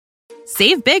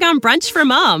Save big on brunch for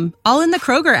mom, all in the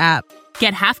Kroger app.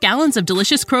 Get half gallons of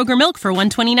delicious Kroger milk for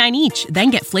 $1.29 each.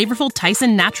 Then get flavorful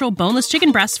Tyson natural boneless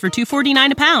chicken breasts for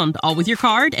 $2.49 a pound, all with your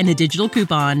card and a digital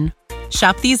coupon.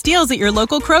 Shop these deals at your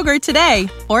local Kroger today,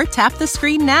 or tap the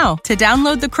screen now to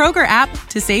download the Kroger app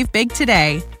to save big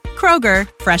today. Kroger,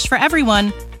 fresh for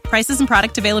everyone. Prices and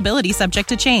product availability subject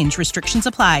to change. Restrictions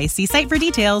apply. See site for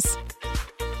details.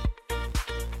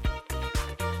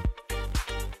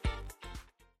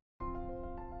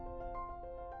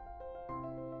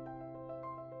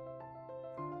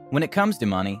 When it comes to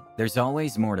money, there's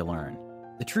always more to learn.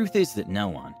 The truth is that no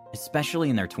one, especially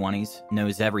in their 20s,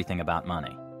 knows everything about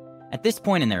money. At this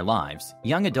point in their lives,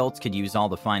 young adults could use all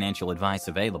the financial advice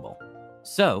available.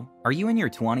 So, are you in your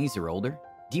 20s or older?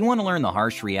 Do you want to learn the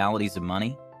harsh realities of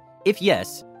money? If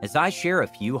yes, as I share a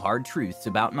few hard truths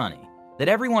about money that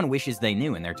everyone wishes they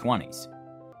knew in their 20s.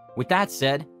 With that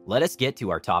said, let us get to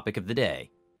our topic of the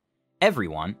day.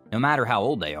 Everyone, no matter how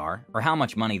old they are or how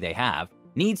much money they have,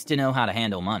 needs to know how to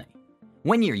handle money.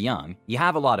 When you're young, you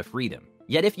have a lot of freedom.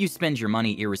 Yet if you spend your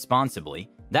money irresponsibly,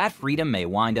 that freedom may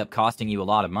wind up costing you a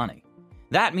lot of money.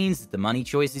 That means that the money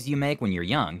choices you make when you're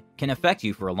young can affect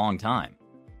you for a long time.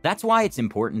 That's why it's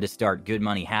important to start good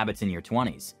money habits in your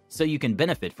 20s, so you can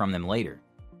benefit from them later.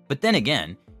 But then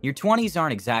again, your 20s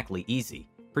aren't exactly easy,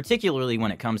 particularly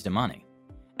when it comes to money.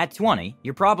 At 20,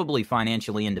 you're probably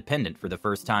financially independent for the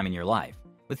first time in your life,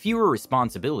 with fewer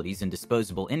responsibilities and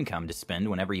disposable income to spend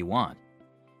whenever you want.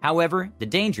 However, the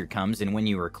danger comes in when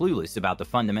you are clueless about the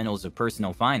fundamentals of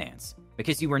personal finance,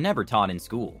 because you were never taught in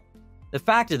school. The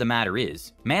fact of the matter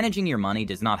is, managing your money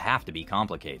does not have to be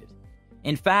complicated.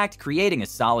 In fact, creating a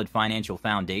solid financial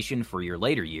foundation for your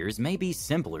later years may be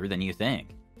simpler than you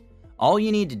think. All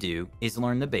you need to do is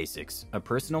learn the basics of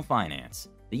personal finance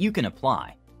that you can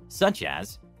apply, such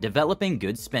as developing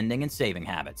good spending and saving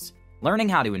habits, learning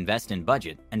how to invest in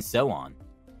budget, and so on.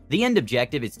 The end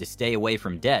objective is to stay away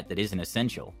from debt that isn't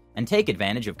essential and take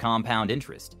advantage of compound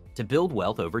interest to build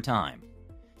wealth over time.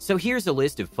 So here's a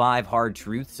list of 5 hard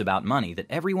truths about money that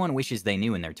everyone wishes they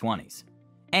knew in their 20s.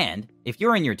 And if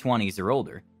you're in your 20s or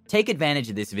older, take advantage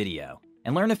of this video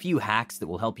and learn a few hacks that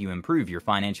will help you improve your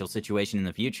financial situation in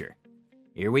the future.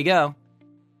 Here we go.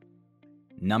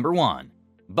 Number 1.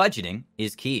 Budgeting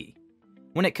is key.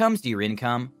 When it comes to your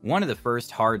income, one of the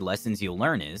first hard lessons you'll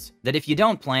learn is that if you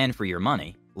don't plan for your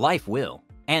money, life will,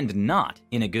 and not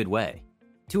in a good way.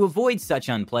 To avoid such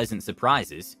unpleasant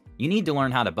surprises, you need to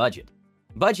learn how to budget.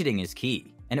 Budgeting is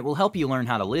key, and it will help you learn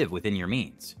how to live within your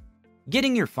means.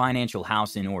 Getting your financial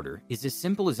house in order is as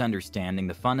simple as understanding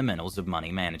the fundamentals of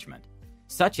money management,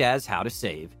 such as how to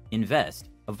save, invest,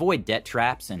 avoid debt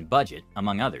traps, and budget,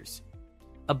 among others.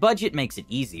 A budget makes it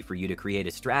easy for you to create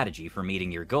a strategy for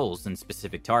meeting your goals and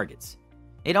specific targets.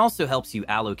 It also helps you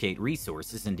allocate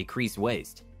resources and decrease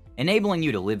waste, enabling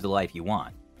you to live the life you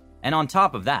want. And on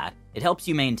top of that, it helps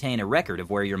you maintain a record of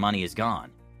where your money has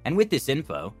gone. And with this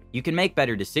info, you can make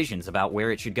better decisions about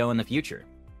where it should go in the future.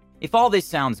 If all this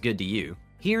sounds good to you,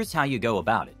 here's how you go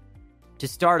about it. To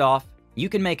start off, you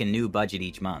can make a new budget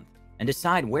each month and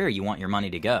decide where you want your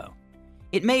money to go.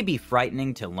 It may be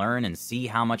frightening to learn and see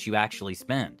how much you actually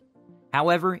spend.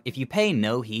 However, if you pay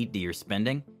no heed to your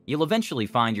spending, you'll eventually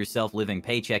find yourself living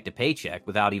paycheck to paycheck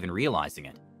without even realizing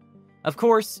it. Of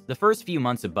course, the first few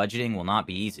months of budgeting will not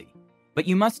be easy, but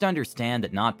you must understand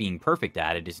that not being perfect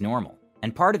at it is normal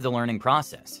and part of the learning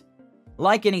process.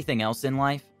 Like anything else in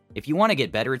life, if you want to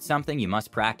get better at something, you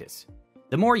must practice.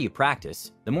 The more you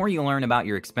practice, the more you learn about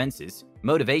your expenses,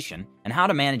 motivation, and how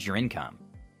to manage your income.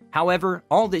 However,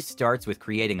 all this starts with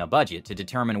creating a budget to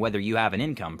determine whether you have an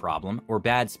income problem or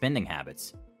bad spending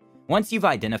habits. Once you've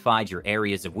identified your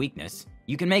areas of weakness,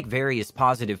 you can make various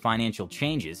positive financial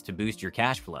changes to boost your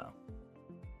cash flow.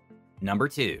 Number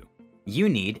 2. You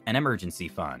need an emergency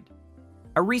fund.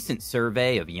 A recent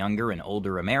survey of younger and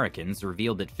older Americans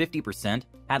revealed that 50%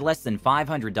 had less than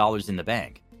 $500 in the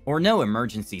bank, or no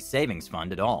emergency savings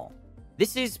fund at all.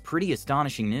 This is pretty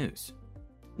astonishing news.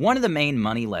 One of the main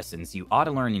money lessons you ought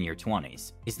to learn in your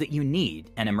 20s is that you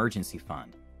need an emergency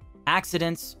fund.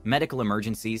 Accidents, medical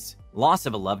emergencies, loss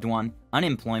of a loved one,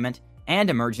 unemployment, and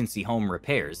emergency home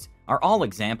repairs are all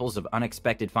examples of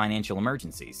unexpected financial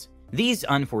emergencies. These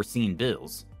unforeseen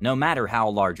bills, no matter how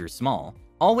large or small,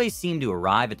 always seem to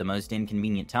arrive at the most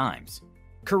inconvenient times.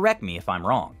 Correct me if I'm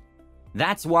wrong.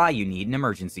 That's why you need an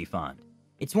emergency fund.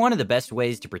 It's one of the best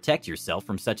ways to protect yourself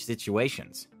from such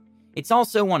situations. It's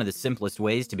also one of the simplest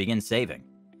ways to begin saving.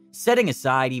 Setting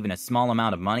aside even a small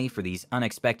amount of money for these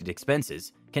unexpected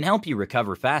expenses can help you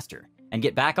recover faster and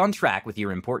get back on track with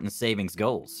your important savings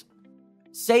goals.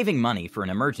 Saving money for an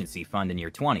emergency fund in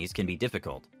your 20s can be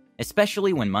difficult,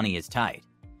 especially when money is tight.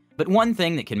 But one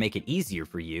thing that can make it easier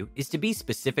for you is to be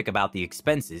specific about the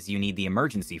expenses you need the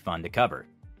emergency fund to cover.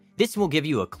 This will give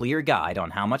you a clear guide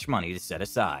on how much money to set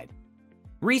aside.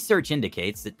 Research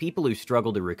indicates that people who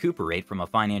struggle to recuperate from a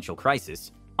financial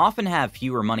crisis often have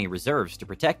fewer money reserves to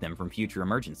protect them from future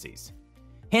emergencies.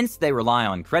 Hence, they rely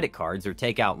on credit cards or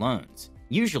take out loans,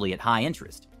 usually at high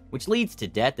interest, which leads to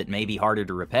debt that may be harder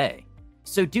to repay.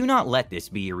 So do not let this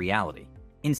be your reality.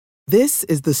 This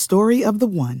is the story of the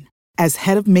one. As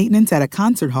head of maintenance at a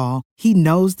concert hall, he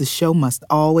knows the show must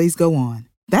always go on.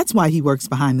 That's why he works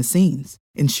behind the scenes,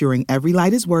 ensuring every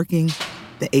light is working,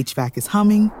 the HVAC is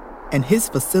humming, and his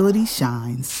facility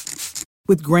shines.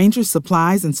 With Grainger's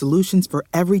supplies and solutions for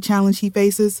every challenge he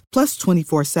faces, plus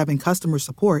 24/7 customer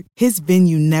support, his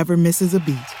venue never misses a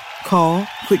beat. Call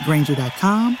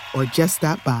quickgrainger.com or just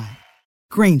stop by.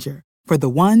 Grainger, for the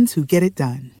ones who get it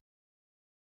done.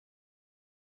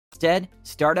 Instead,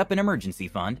 start up an emergency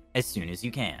fund as soon as you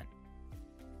can.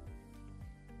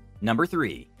 Number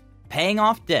 3. Paying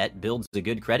off debt builds a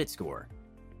good credit score.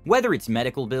 Whether it's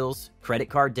medical bills, credit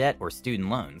card debt, or student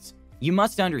loans, you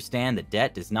must understand that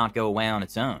debt does not go away on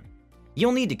its own.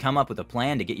 You'll need to come up with a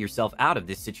plan to get yourself out of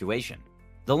this situation.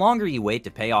 The longer you wait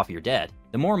to pay off your debt,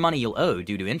 the more money you'll owe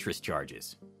due to interest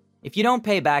charges. If you don't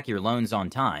pay back your loans on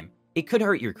time, it could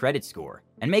hurt your credit score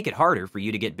and make it harder for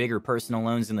you to get bigger personal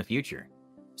loans in the future.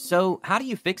 So, how do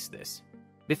you fix this?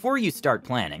 Before you start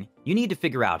planning, you need to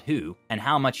figure out who and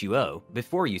how much you owe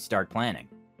before you start planning.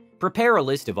 Prepare a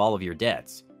list of all of your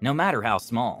debts, no matter how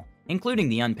small, including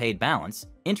the unpaid balance,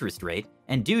 interest rate,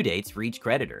 and due dates for each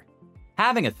creditor.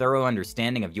 Having a thorough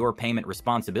understanding of your payment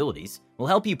responsibilities will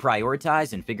help you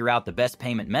prioritize and figure out the best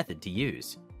payment method to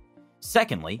use.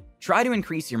 Secondly, try to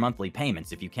increase your monthly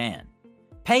payments if you can.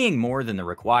 Paying more than the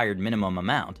required minimum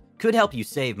amount could help you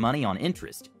save money on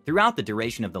interest throughout the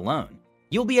duration of the loan.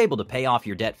 You'll be able to pay off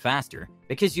your debt faster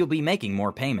because you'll be making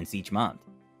more payments each month.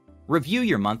 Review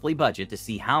your monthly budget to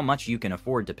see how much you can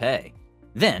afford to pay.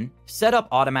 Then, set up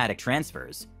automatic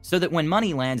transfers so that when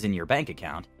money lands in your bank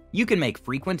account, you can make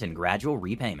frequent and gradual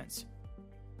repayments.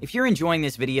 If you're enjoying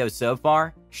this video so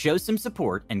far, show some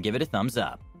support and give it a thumbs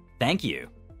up. Thank you.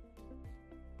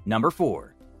 Number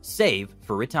 4. Save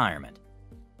for retirement.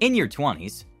 In your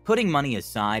 20s, putting money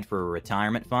aside for a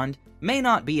retirement fund may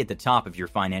not be at the top of your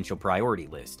financial priority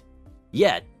list.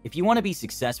 Yet, if you want to be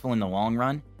successful in the long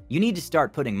run, you need to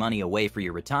start putting money away for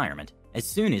your retirement as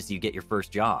soon as you get your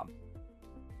first job.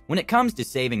 When it comes to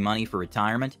saving money for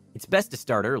retirement, it's best to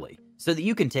start early so that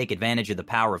you can take advantage of the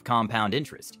power of compound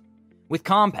interest. With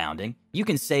compounding, you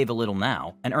can save a little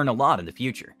now and earn a lot in the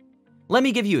future. Let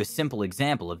me give you a simple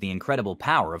example of the incredible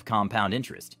power of compound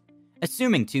interest.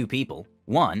 Assuming two people,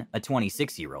 one a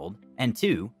 26-year-old and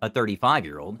two a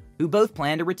 35-year-old, who both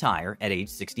plan to retire at age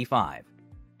 65.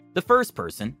 The first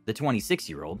person, the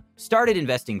 26-year-old, started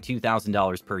investing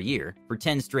 $2,000 per year for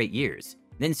 10 straight years,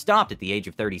 then stopped at the age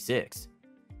of 36.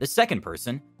 The second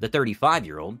person, the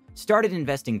 35-year-old, started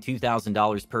investing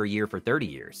 $2,000 per year for 30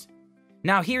 years.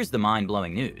 Now here's the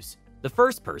mind-blowing news. The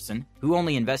first person, who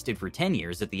only invested for 10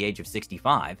 years at the age of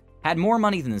 65, had more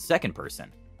money than the second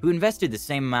person, who invested the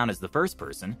same amount as the first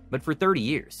person, but for 30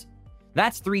 years.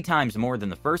 That's 3 times more than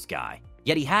the first guy,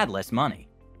 yet he had less money.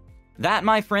 That,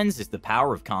 my friends, is the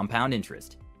power of compound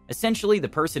interest. Essentially, the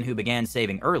person who began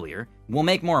saving earlier will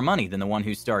make more money than the one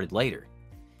who started later.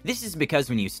 This is because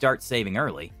when you start saving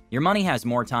early, your money has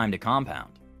more time to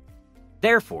compound.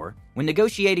 Therefore, when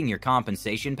negotiating your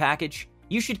compensation package,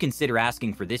 you should consider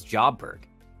asking for this job perk.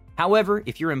 However,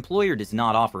 if your employer does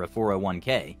not offer a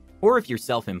 401k, or if you're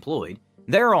self-employed,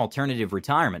 there are alternative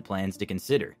retirement plans to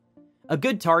consider. A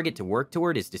good target to work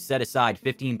toward is to set aside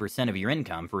 15% of your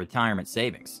income for retirement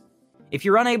savings. If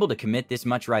you're unable to commit this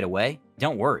much right away,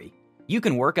 don't worry. You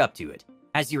can work up to it,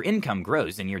 as your income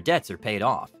grows and your debts are paid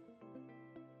off.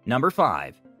 Number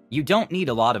 5. You don't need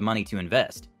a lot of money to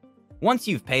invest. Once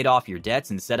you've paid off your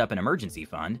debts and set up an emergency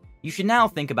fund, you should now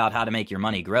think about how to make your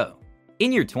money grow.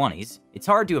 In your 20s, it's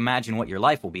hard to imagine what your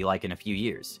life will be like in a few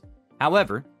years.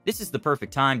 However, this is the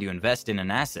perfect time to invest in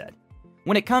an asset.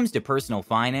 When it comes to personal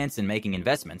finance and making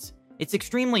investments, it's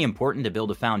extremely important to build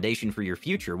a foundation for your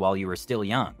future while you are still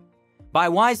young. By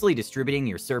wisely distributing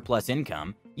your surplus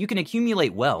income, you can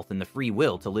accumulate wealth and the free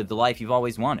will to live the life you've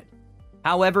always wanted.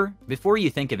 However, before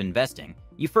you think of investing,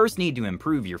 you first need to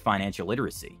improve your financial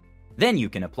literacy. Then you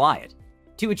can apply it.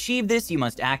 To achieve this, you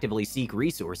must actively seek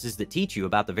resources that teach you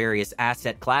about the various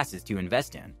asset classes to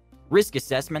invest in, risk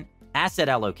assessment, asset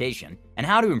allocation, and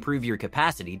how to improve your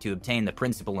capacity to obtain the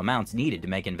principal amounts needed to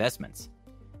make investments.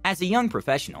 As a young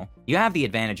professional, you have the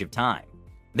advantage of time.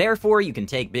 Therefore, you can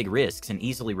take big risks and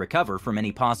easily recover from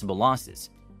any possible losses.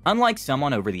 unlike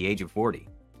someone over the age of 40.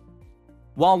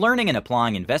 While learning and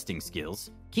applying investing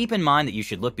skills, keep in mind that you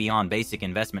should look beyond basic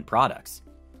investment products.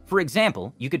 For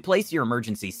example, you could place your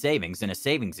emergency savings in a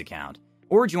savings account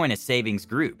or join a savings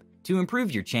group to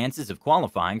improve your chances of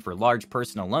qualifying for large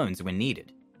personal loans when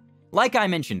needed. Like I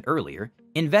mentioned earlier,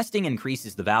 investing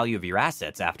increases the value of your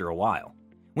assets after a while.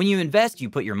 When you invest, you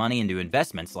put your money into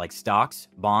investments like stocks,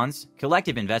 bonds,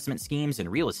 collective investment schemes,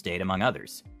 and real estate, among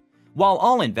others. While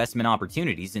all investment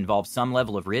opportunities involve some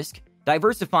level of risk,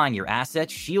 diversifying your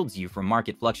assets shields you from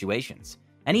market fluctuations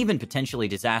and even potentially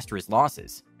disastrous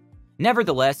losses.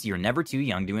 Nevertheless, you're never too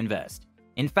young to invest.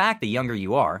 In fact, the younger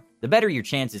you are, the better your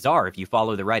chances are if you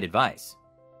follow the right advice.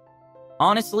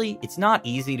 Honestly, it's not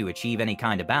easy to achieve any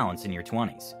kind of balance in your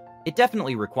 20s. It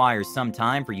definitely requires some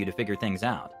time for you to figure things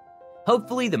out.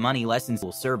 Hopefully, the money lessons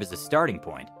will serve as a starting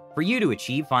point for you to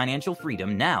achieve financial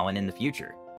freedom now and in the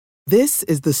future. This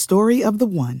is the story of the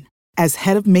one. As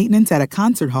head of maintenance at a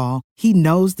concert hall, he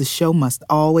knows the show must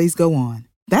always go on.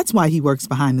 That's why he works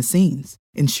behind the scenes,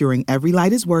 ensuring every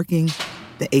light is working,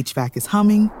 the HVAC is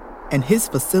humming, and his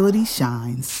facility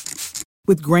shines.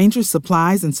 With Grainger's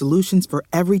supplies and solutions for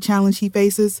every challenge he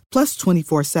faces, plus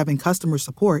 24/7 customer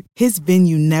support, his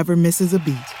venue never misses a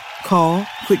beat. Call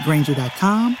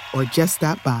quickgrainger.com or just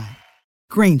stop by.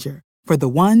 Grainger, for the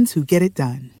ones who get it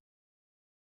done.